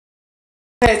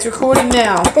Okay, it's recording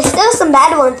now. There's still some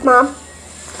bad ones, Mom.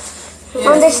 Yes.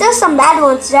 Mom, there's still some bad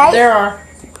ones, right? There are.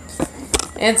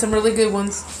 And some really good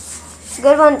ones.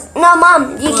 Good ones. No,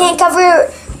 Mom, you can't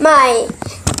cover my,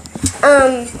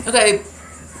 Okay.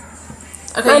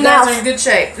 Okay, My you guys mouth. are in good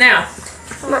shape. Now,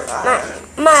 my I'm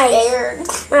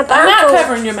not blindfold.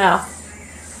 covering your mouth.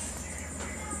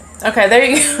 Okay, there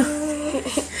you go.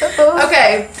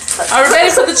 Okay, are we ready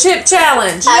for the chip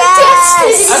challenge?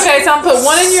 Yes. Okay, so I'm gonna put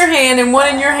one in your hand and one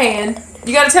in your hand.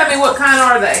 You gotta tell me what kind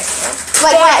are they.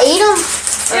 Wait, can I eat them?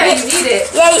 Yeah, you eat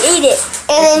it. Yeah, you eat it.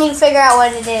 And then you figure out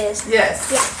what it is. Yes.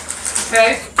 Yeah.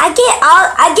 Okay. I get all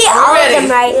ready? of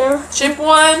them right now. Chip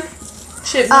one.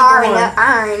 Chip I number already one. know. I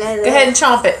already know that. Go ahead and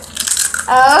chomp it.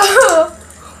 Oh.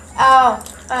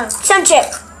 Some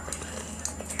chip.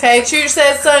 Okay, Chooch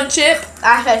says sun chip.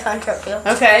 I said fun trip too.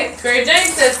 Okay, Gary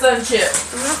James says sun chip.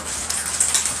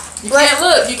 You can't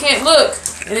look. You can't look.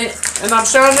 And I'm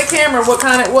showing the camera what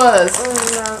kind it was.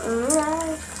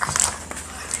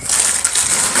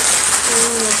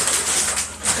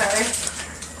 Okay.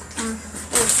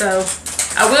 So,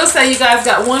 I will say you guys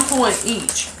got 1 point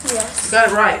each. Yes. You got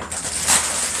it right.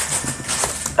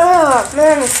 Oh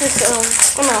man, it's just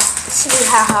I'm gonna see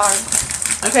how hard.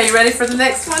 Okay, you ready for the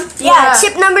next one? Yeah,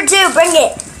 chip number 2. Bring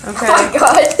it. Okay. Oh my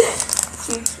god.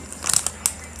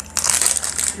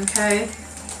 Okay.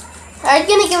 Are you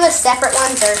gonna give us separate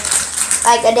ones or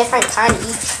like a different kind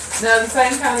each? No, the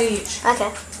same kind each.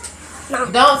 Okay.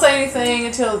 Don't say anything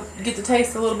until you get to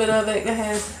taste a little bit of it. Go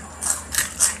ahead.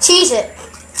 Cheese it.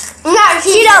 No,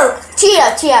 Cheeto.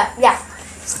 Yeah.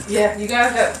 Yeah, you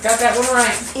guys got that one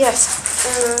right. Yes.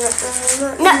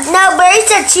 No, Barry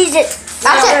said cheese it.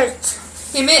 That's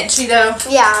He meant Cheeto.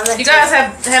 Yeah. You guys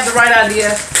have the right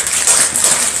idea.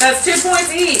 That's 2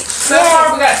 points each. So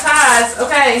far we got ties.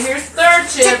 Okay, here's the third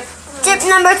chip. Chip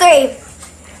number 3.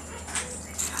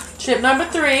 Chip number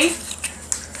 3.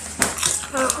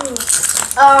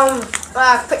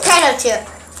 Potato chip.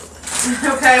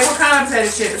 Okay, what kind of potato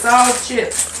chip? It's all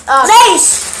chips. Lace.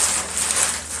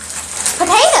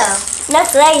 Potato.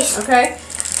 That's Lace. Okay.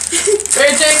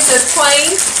 Mary Jane says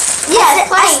plain. Yes,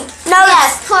 plain. No,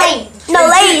 Yes, plain. no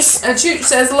Lace. And Chooch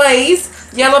says Lay's.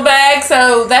 Yellow bag,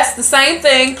 so that's the same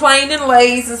thing. Plain and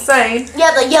Lay's the same.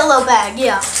 Yeah, the yellow bag.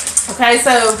 Yeah. Okay,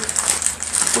 so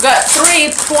we got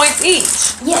 3 points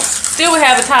each. Yes. Still we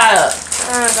have a tie up.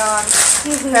 Oh god.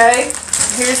 Okay.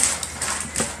 Here's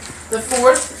the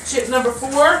fourth, chip number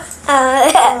 4.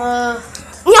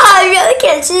 No, I really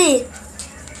can't see.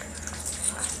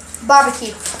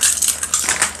 Barbecue.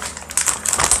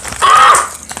 Hot.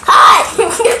 Hot.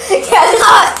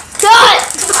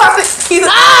 Barbecue.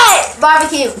 Hot.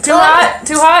 Barbecue. Too hot?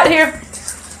 Too hot? Here.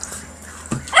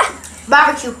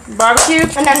 Barbecue. Barbecue.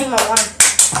 And I need my water.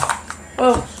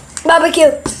 Oh.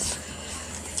 Barbecue.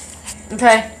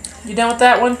 Okay. You done with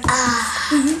that one?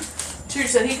 Chooch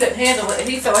said he couldn't handle it.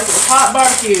 He felt like it was hot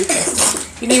barbecue.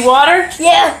 You need water?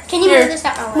 Yeah. Can you Here. move this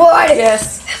out my way? More.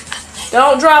 Yes.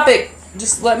 Don't drop it.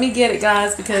 Just let me get it,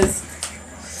 guys, because...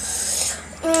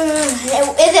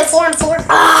 Is it 4 and 4?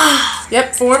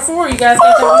 Yep, 4 and 4. You guys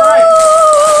got that one right.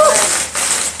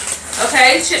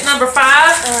 Okay, chip number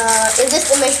 5. Is this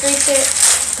the mystery chip?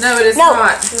 No, it is No.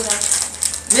 not. No.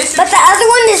 Mystery But the other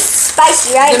one is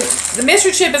spicy, right? the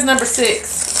mystery chip is number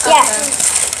 6. Yeah.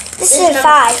 This is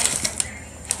 5.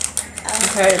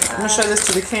 Okay, I'm going to show this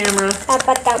to the camera. I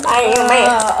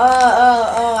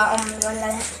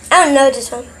don't know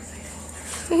this one.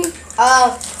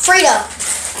 Frito.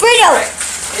 Frito.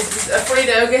 It's a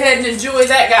Frito. Go ahead and enjoy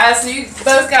that, guys. So you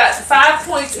both got 5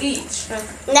 points each.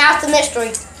 Now it's the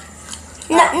mystery.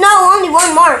 No, only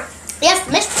one more. Yes,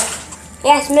 mystery.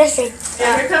 Yes, mystery.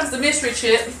 And here comes the mystery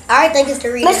chip. I think it's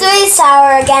Doritos. Mystery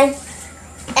sour again.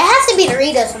 It has to be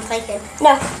Doritos, I'm thinking.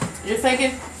 No. You're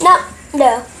thinking? No.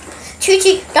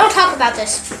 Choochie, don't talk about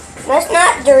this. That's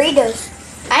not Doritos.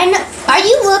 I know. Are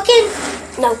you looking?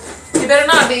 No. You better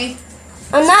not be.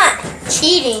 I'm not.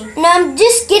 Cheating. No, I'm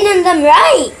just getting them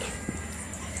right.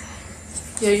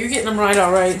 Yeah, you're getting them right,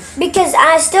 all right. Because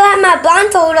I still have my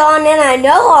blindfold on and I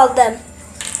know all of them.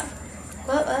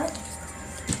 What?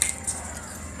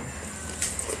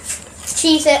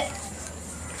 Cheese it.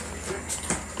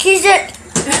 Cheese it.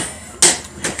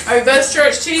 Are we both sure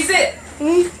it's Cheez-It?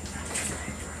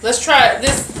 Let's try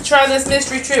this. Try this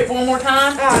mystery trip one more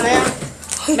time. Oh man.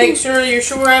 Make sure you're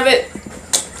sure of it.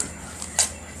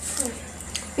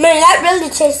 Man, that really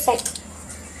tastes like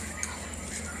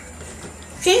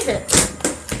Cheese it.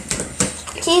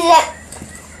 cheese it.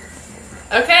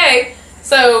 Okay,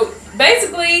 so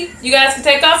basically, you guys can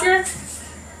take off your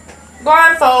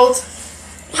blindfolds.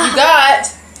 You got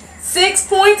 6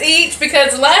 points each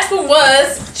because the last one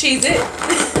was Cheez-It.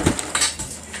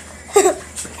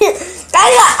 I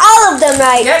got all of them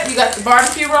right. Yep, you got the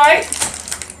barbecue right.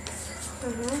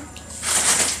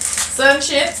 Sun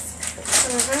Chips.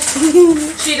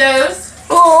 Cheetos.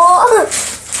 Oh.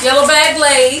 Yellow Bag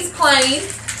Lay's, plain.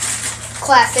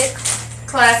 Classic.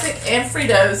 Classic. And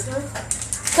Fritos.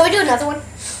 Can we do another one?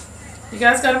 You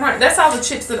guys got them right. That's all the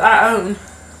chips that I own.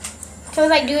 Can we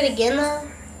like do it again though?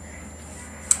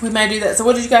 We may do that. So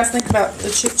what did you guys think about the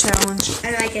chip challenge?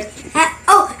 I like it.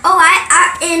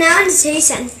 And I want to say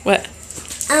something. What?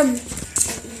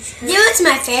 You know what's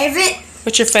my favorite?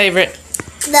 What's your favorite?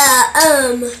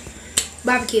 The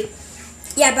Barbecue.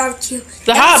 yeah, barbecue.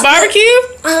 The hot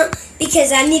barbecue?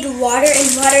 Because I need water,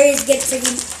 and water is good for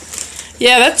you.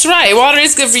 Yeah, that's right. Water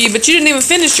is good for you, but you didn't even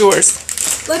finish yours.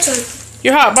 Which one?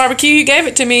 Your hot barbecue, you gave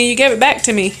it to me. You gave it back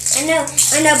to me. I know,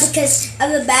 because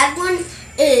of the bad one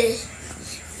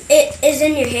it is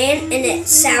in your hand and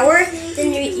it's sour.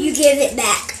 Then you give it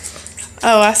back.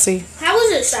 Oh, I see. How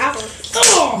was it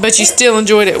sour? But you still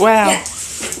enjoyed it. Wow. Yeah,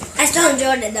 I still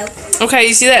enjoyed it though. Okay,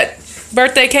 you see that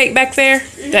birthday cake back there?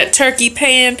 That turkey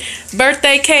pan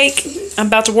birthday cake? I'm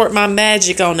about to work my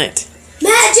magic on it.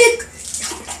 Magic.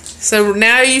 So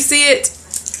now you see it.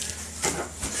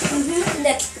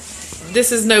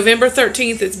 This is November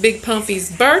 13th. It's Big Pumpy's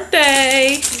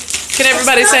birthday. Can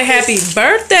everybody say happy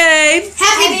birthday?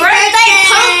 Happy birthday,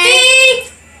 Pumpy!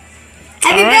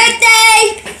 Happy All right.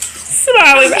 birthday!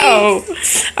 Smiley. Oh.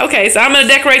 Okay, so I'm going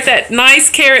to decorate that nice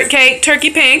carrot cake,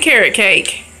 turkey pan carrot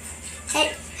cake.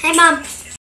 Hey, Mom.